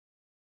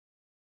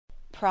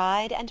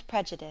Pride and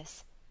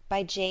Prejudice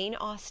by Jane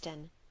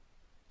Austen.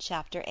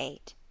 Chapter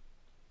 8.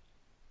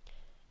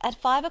 At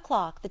 5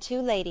 o'clock the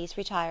two ladies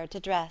retired to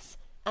dress,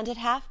 and at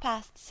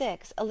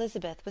 6:30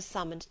 Elizabeth was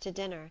summoned to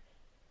dinner.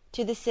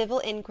 To the civil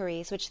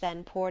inquiries which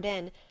then poured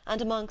in,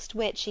 and amongst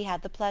which she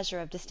had the pleasure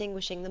of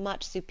distinguishing the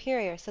much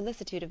superior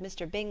solicitude of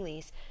Mr.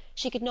 Bingley's,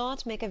 she could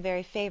not make a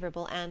very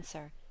favourable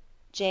answer.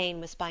 Jane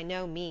was by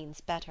no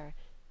means better.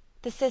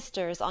 The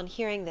sisters, on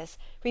hearing this,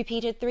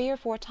 repeated 3 or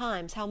 4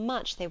 times how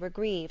much they were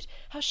grieved,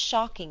 how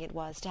shocking it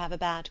was to have a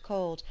bad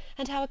cold,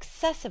 and how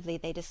excessively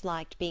they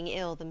disliked being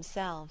ill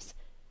themselves,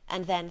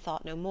 and then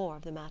thought no more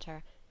of the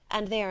matter,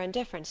 and their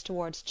indifference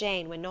towards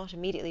Jane, when not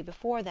immediately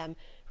before them,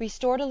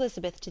 restored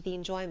Elizabeth to the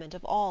enjoyment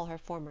of all her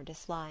former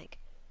dislike.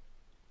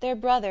 Their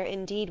brother,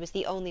 indeed, was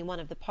the only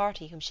one of the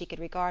party whom she could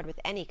regard with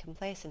any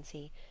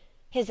complacency.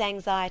 His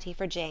anxiety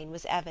for Jane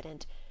was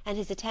evident, and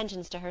his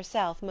attentions to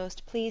herself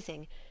most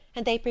pleasing,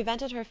 and they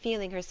prevented her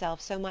feeling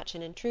herself so much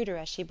an intruder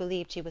as she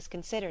believed she was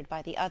considered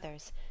by the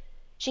others.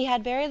 She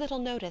had very little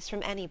notice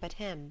from any but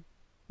him.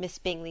 Miss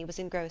Bingley was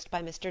engrossed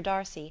by Mr.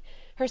 Darcy,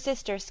 her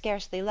sister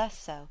scarcely less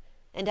so,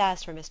 and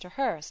as for Mr.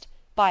 Hurst,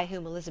 by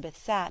whom Elizabeth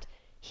sat,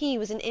 he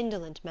was an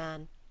indolent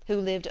man, who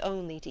lived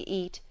only to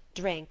eat,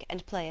 drink,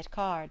 and play at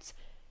cards,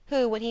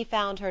 who, when he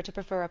found her to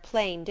prefer a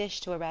plain dish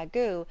to a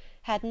ragout,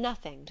 had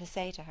nothing to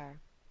say to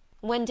her.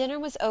 When dinner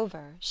was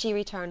over, she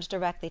returned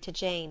directly to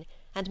Jane,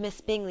 and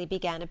Miss Bingley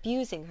began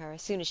abusing her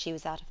as soon as she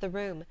was out of the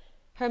room.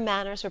 Her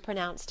manners were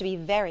pronounced to be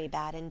very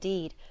bad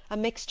indeed, a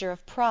mixture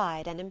of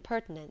pride and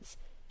impertinence.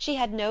 She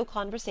had no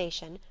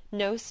conversation,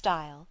 no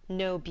style,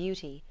 no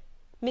beauty.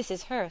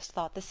 Mrs. Hurst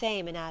thought the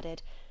same, and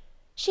added,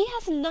 "She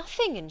has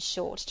nothing, in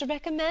short, to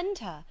recommend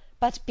her,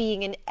 but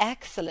being an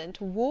excellent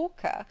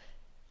walker.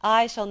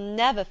 I shall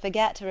never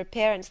forget her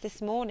appearance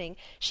this morning.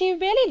 She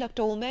really looked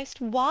almost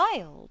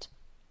wild."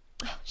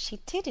 "She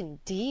did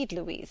indeed,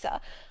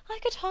 Louisa. I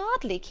could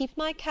hardly keep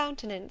my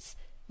countenance.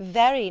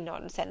 Very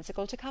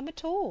nonsensical to come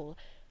at all.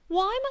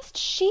 Why must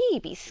she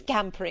be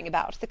scampering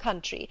about the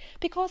country,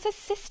 because her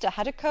sister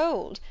had a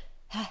cold?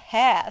 Her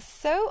hair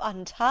so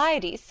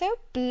untidy, so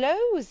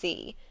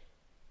blowsy.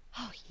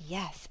 Oh,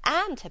 yes,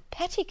 and her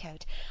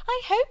petticoat.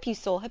 I hope you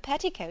saw her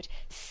petticoat.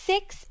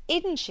 6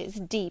 inches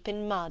deep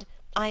in mud,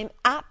 I am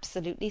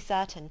absolutely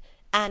certain,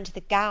 and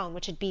the gown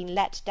which had been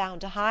let down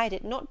to hide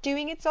it not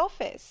doing its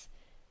office."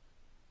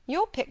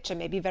 "Your picture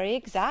may be very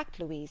exact,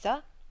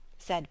 Louisa,"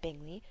 said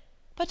Bingley,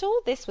 "but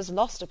all this was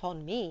lost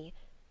upon me.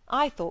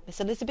 I thought Miss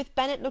Elizabeth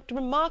Bennet looked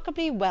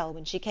remarkably well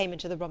when she came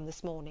into the room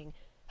this morning.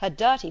 Her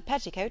dirty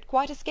petticoat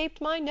quite escaped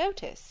my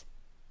notice."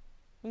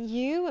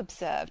 "You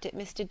observed it,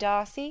 Mr.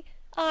 Darcy,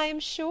 I am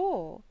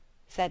sure,"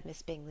 said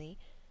Miss Bingley,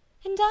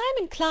 "and I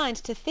am inclined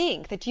to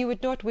think that you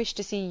would not wish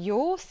to see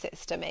your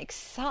sister make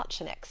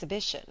such an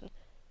exhibition."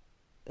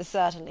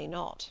 "Certainly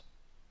not."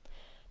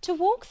 "To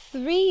walk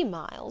 3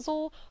 miles,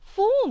 or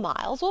 4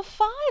 miles, or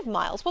 5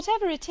 miles,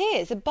 whatever it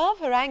is, above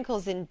her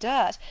ankles in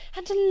dirt,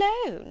 and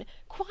alone,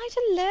 quite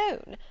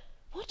alone!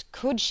 What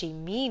could she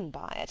mean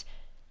by it?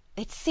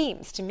 It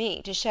seems to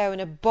me to show an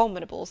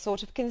abominable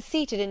sort of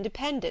conceited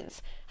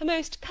independence, a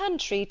most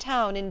country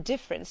town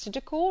indifference to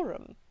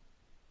decorum."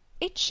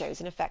 "It shows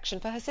an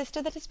affection for her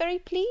sister that is very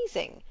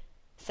pleasing,"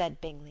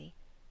 said Bingley.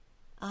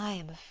 "I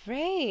am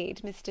afraid,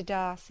 Mr.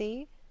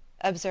 Darcy,"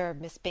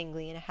 observed Miss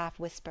Bingley in a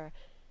half-whisper,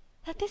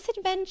 "that this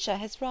adventure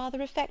has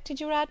rather affected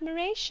your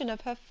admiration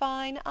of her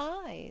fine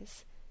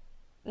eyes."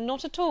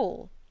 "Not at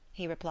all,"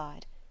 he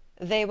replied.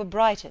 "They were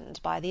brightened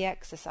by the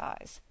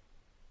exercise."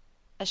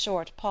 A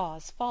short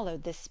pause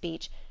followed this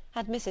speech,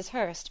 and Mrs.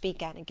 Hurst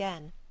began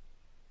again.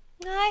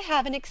 "I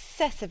have an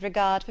excessive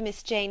regard for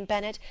Miss Jane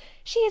Bennet.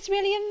 She is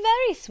really a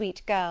very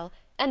sweet girl,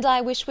 and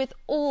I wish with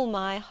all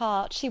my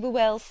heart she were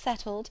well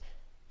settled.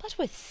 But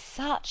with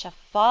such a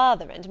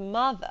father and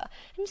mother,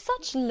 and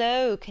such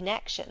low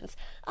connections,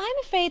 I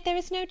am afraid there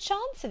is no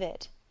chance of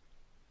it."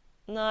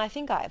 "I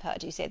think I have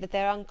heard you say that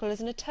their uncle is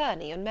an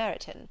attorney on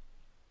Meryton."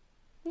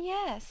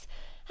 "Yes,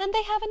 and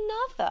they have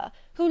another,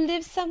 who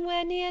lives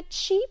somewhere near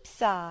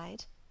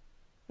Cheapside."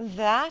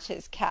 "That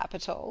is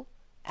capital,"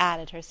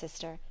 added her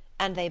sister,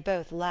 and they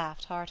both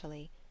laughed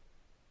heartily.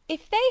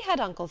 "If they had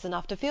uncles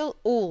enough to fill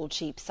all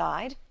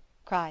Cheapside,"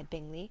 cried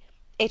Bingley,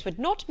 "it would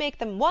not make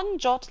them one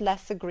jot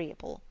less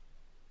agreeable."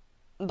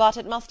 "But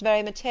it must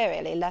very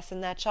materially lessen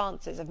their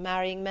chances of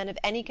marrying men of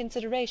any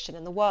consideration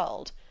in the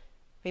world,"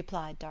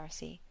 replied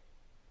Darcy.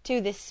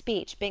 To this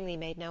speech Bingley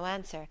made no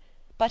answer,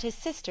 but his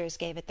sisters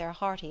gave it their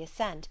hearty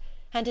assent,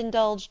 and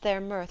indulged their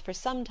mirth for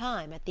some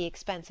time at the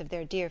expense of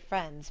their dear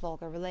friend's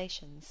vulgar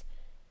relations.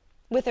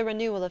 With a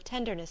renewal of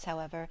tenderness,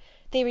 however,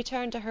 they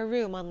returned to her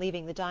room on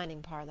leaving the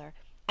dining-parlour,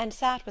 and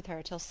sat with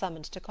her till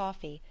summoned to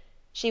coffee.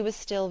 She was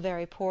still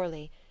very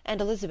poorly,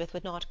 and Elizabeth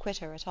would not quit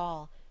her at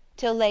all,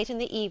 till late in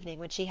the evening,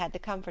 when she had the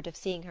comfort of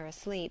seeing her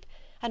asleep,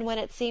 and when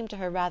it seemed to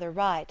her rather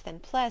right than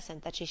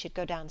pleasant that she should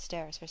go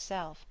downstairs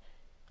herself.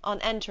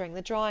 On entering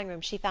the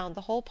drawing-room she found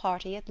the whole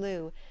party at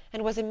loo,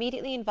 and was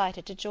immediately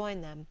invited to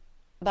join them,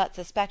 but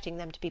suspecting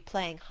them to be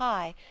playing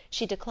high,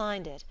 she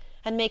declined it,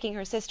 and making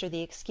her sister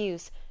the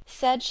excuse,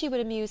 said she would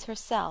amuse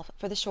herself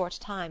for the short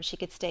time she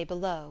could stay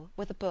below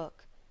with a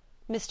book.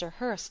 Mr.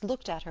 Hurst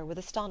looked at her with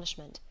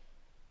astonishment.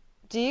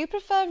 "Do you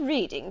prefer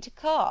reading to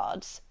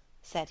cards?"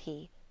 said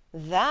he.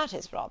 "That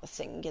is rather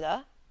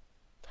singular."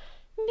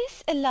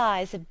 "Miss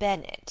Eliza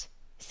Bennet,"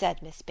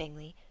 said Miss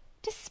Bingley,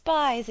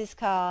 "despises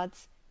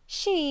cards.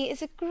 She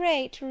is a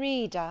great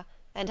reader,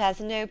 and has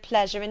no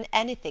pleasure in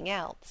anything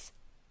else."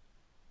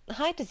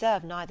 "I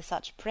deserve neither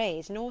such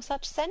praise nor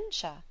such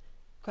censure,"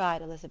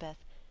 cried Elizabeth.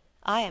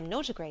 "I am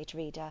not a great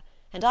reader,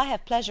 and I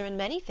have pleasure in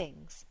many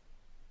things."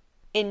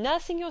 "In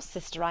nursing your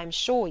sister I am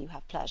sure you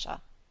have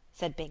pleasure,"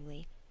 said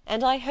Bingley,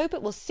 "and I hope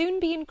it will soon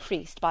be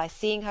increased by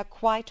seeing her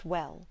quite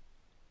well."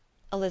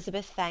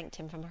 Elizabeth thanked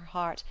him from her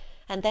heart,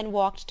 and then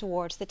walked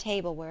towards the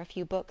table where a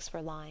few books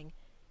were lying.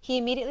 He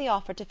immediately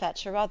offered to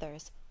fetch her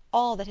others,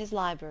 all that his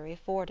library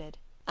afforded.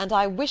 "And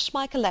I wish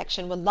my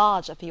collection were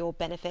larger for your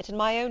benefit and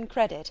my own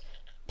credit.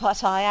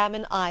 But I am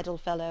an idle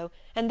fellow,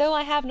 and though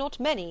I have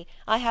not many,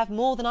 I have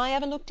more than I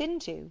ever looked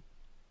into."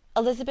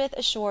 Elizabeth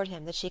assured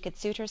him that she could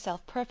suit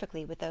herself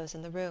perfectly with those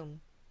in the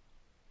room.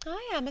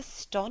 "I am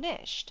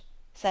astonished,"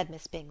 said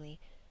Miss Bingley,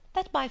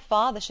 "that my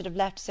father should have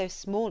left so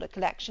small a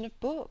collection of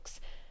books.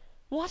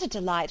 What a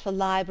delightful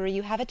library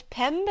you have at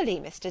Pemberley,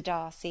 Mr.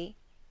 Darcy!"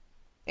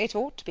 "It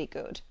ought to be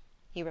good,"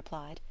 he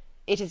replied.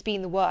 "It has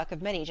been the work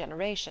of many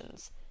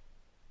generations."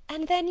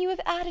 "And then you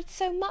have added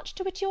so much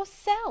to it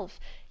yourself.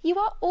 You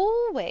are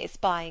always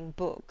buying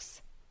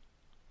books."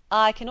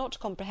 "I cannot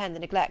comprehend the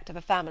neglect of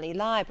a family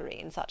library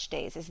in such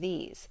days as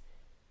these."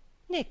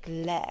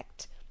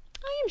 "Neglect!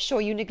 I am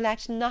sure you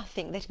neglect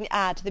nothing that can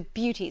add to the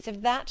beauties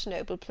of that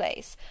noble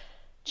place.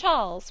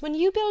 Charles, when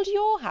you build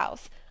your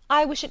house,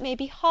 I wish it may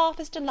be half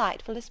as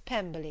delightful as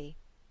Pemberley."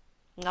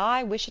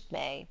 "I wish it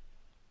may."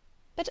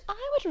 "But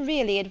I would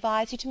really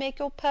advise you to make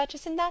your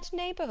purchase in that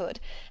neighbourhood,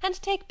 and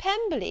take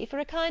Pemberley for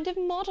a kind of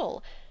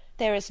model.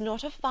 There is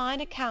not a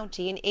finer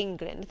county in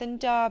England than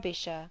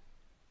Derbyshire."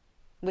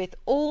 "With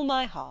all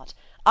my heart.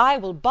 I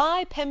will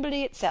buy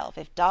Pemberley itself,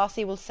 if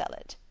Darcy will sell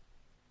it."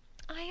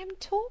 "I am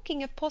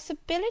talking of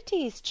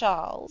possibilities,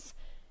 Charles."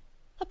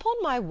 "Upon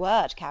my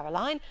word,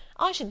 Caroline,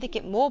 I should think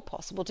it more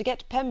possible to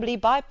get Pemberley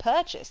by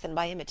purchase than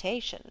by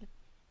imitation."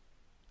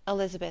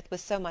 Elizabeth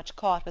was so much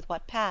caught with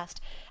what passed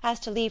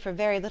as to leave her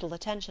very little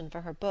attention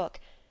for her book,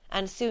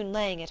 and soon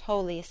laying it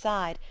wholly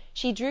aside,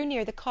 she drew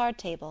near the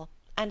card-table,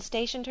 and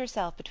stationed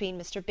herself between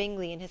Mr.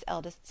 Bingley and his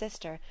eldest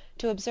sister,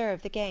 to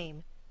observe the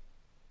game.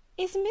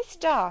 "Is Miss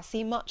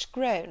Darcy much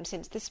grown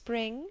since the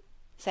spring?"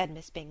 said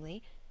Miss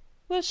Bingley.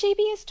 "Will she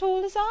be as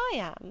tall as I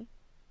am?"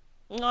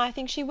 "I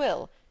think she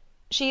will.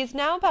 She is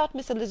now about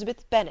Miss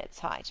Elizabeth Bennet's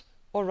height,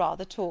 or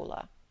rather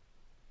taller."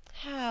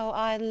 "How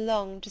I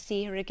long to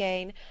see her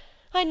again!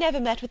 I never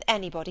met with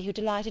anybody who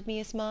delighted me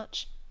as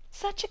much.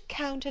 Such a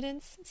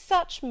countenance,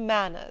 such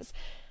manners,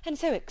 and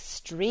so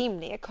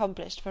extremely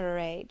accomplished for her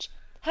age.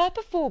 Her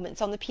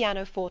performance on the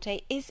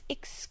pianoforte is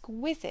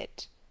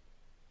exquisite."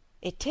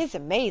 "It is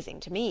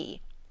amazing to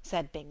me,"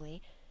 said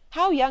Bingley,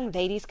 "how young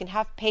ladies can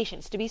have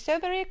patience to be so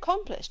very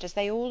accomplished as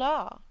they all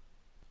are."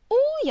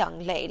 "All young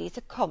ladies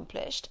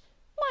accomplished!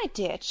 My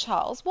dear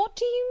Charles, what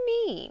do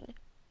you mean?"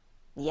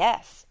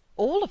 "Yes,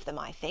 all of them,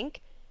 I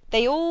think.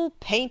 They all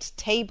paint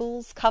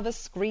tables, cover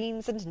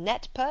screens, and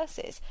net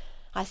purses.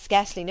 I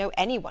scarcely know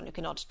any one who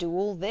cannot do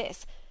all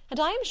this, and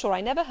I am sure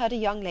I never heard a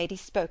young lady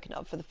spoken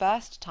of for the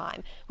first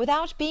time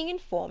without being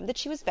informed that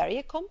she was very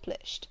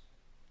accomplished."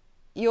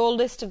 "Your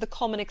list of the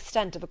common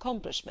extent of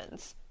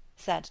accomplishments,"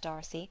 said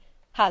Darcy,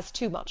 "has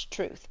too much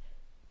truth.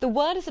 The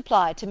word is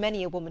applied to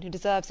many a woman who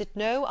deserves it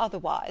no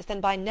otherwise than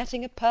by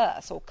netting a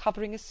purse or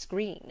covering a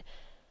screen.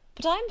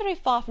 But I am very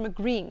far from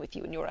agreeing with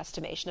you in your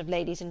estimation of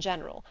ladies in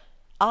general.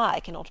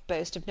 I cannot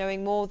boast of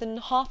knowing more than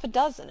half a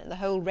dozen in the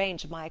whole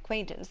range of my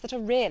acquaintance that are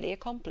really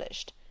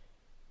accomplished."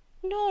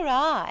 "Nor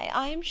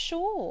I am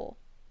sure,"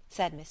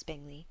 said Miss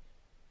Bingley.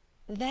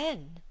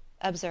 "Then,"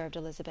 observed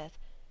Elizabeth,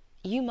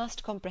 "you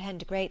must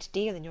comprehend a great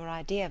deal in your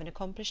idea of an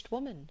accomplished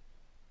woman."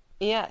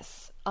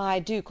 "Yes, I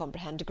do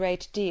comprehend a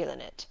great deal in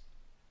it."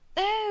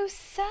 "Oh,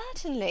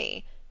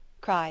 certainly,"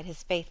 cried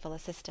his faithful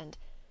assistant.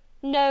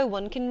 "No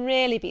one can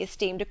really be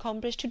esteemed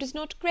accomplished who does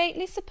not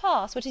greatly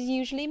surpass what is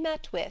usually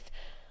met with.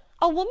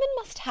 A woman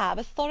must have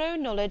a thorough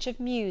knowledge of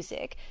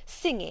music,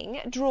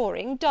 singing,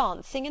 drawing,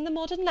 dancing, and the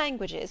modern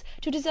languages,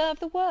 to deserve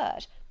the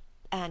word.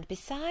 And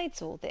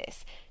besides all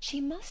this,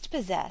 she must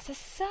possess a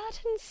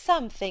certain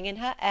something in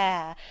her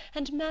air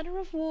and manner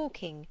of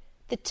walking,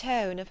 the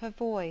tone of her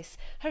voice,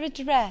 her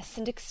address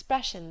and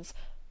expressions,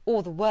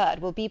 or the word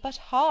will be but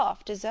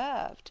half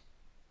deserved."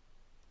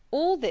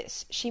 "All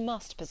this she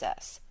must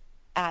possess,"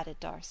 added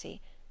Darcy,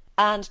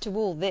 "and to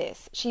all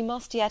this she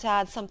must yet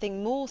add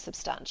something more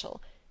substantial,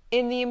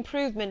 in the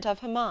improvement of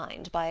her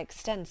mind by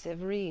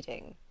extensive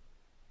reading."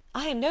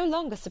 "I am no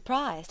longer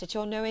surprised at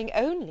your knowing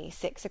only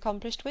 6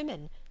 accomplished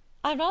women.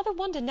 I rather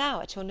wonder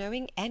now at your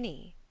knowing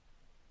any."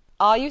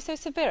 "Are you so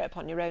severe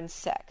upon your own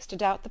sex to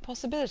doubt the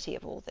possibility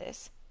of all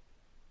this?"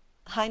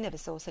 "I never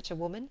saw such a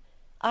woman.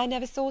 I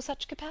never saw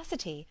such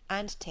capacity,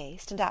 and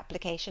taste, and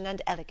application,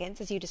 and elegance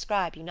as you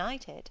describe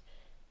united."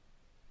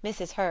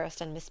 Mrs.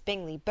 Hurst and Miss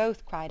Bingley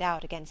both cried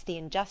out against the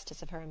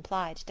injustice of her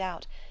implied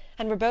doubt,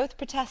 and were both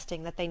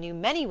protesting that they knew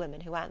many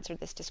women who answered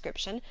this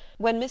description,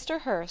 when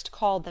Mr. Hurst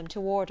called them to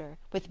order,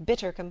 with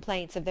bitter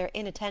complaints of their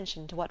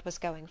inattention to what was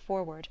going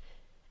forward.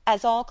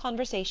 As all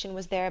conversation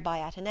was thereby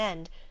at an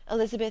end,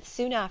 Elizabeth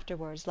soon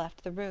afterwards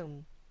left the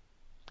room.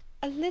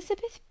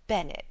 "Elizabeth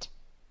Bennet,"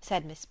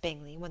 said Miss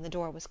Bingley, when the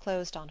door was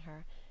closed on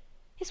her,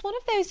 "is one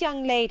of those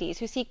young ladies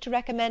who seek to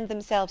recommend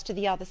themselves to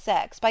the other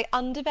sex by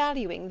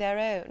undervaluing their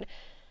own,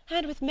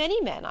 and with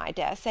many men, I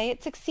dare say,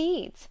 it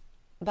succeeds.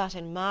 But,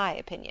 in my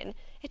opinion,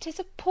 it is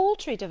a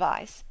paltry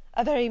device,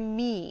 a very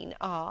mean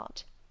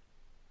art."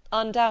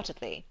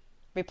 "Undoubtedly,"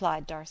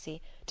 replied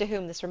Darcy, to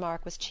whom this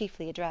remark was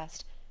chiefly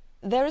addressed.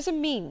 "There is a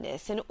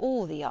meanness in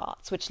all the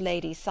arts which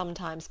ladies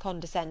sometimes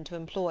condescend to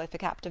employ for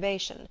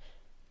captivation.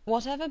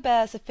 Whatever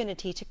bears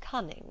affinity to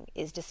cunning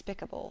is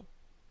despicable."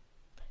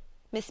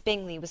 Miss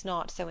Bingley was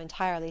not so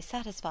entirely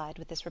satisfied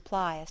with this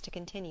reply as to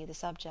continue the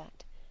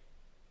subject.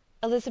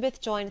 Elizabeth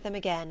joined them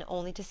again,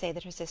 only to say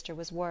that her sister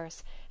was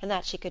worse, and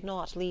that she could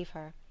not leave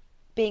her.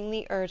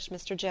 Bingley urged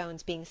Mr.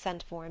 Jones being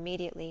sent for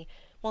immediately,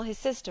 while his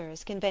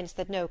sisters, convinced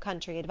that no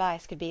country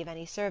advice could be of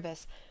any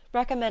service,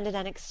 recommended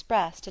an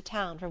express to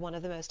town for one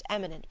of the most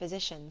eminent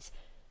physicians.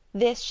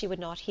 This she would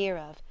not hear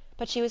of,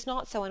 but she was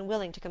not so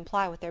unwilling to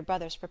comply with their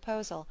brother's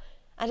proposal,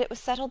 and it was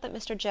settled that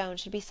Mr. Jones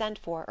should be sent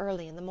for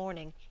early in the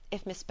morning,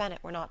 if Miss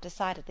Bennet were not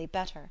decidedly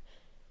better.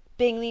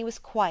 Bingley was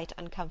quite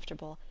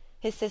uncomfortable.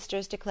 His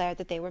sisters declared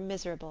that they were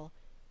miserable.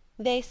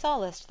 They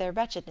solaced their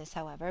wretchedness,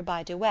 however,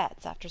 by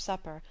duets after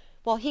supper,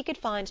 while he could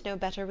find no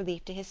better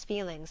relief to his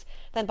feelings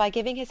than by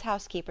giving his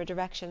housekeeper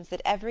directions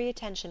that every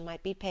attention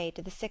might be paid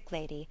to the sick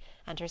lady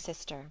and her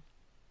sister.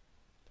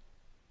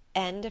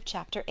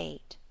 Chapter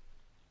 8.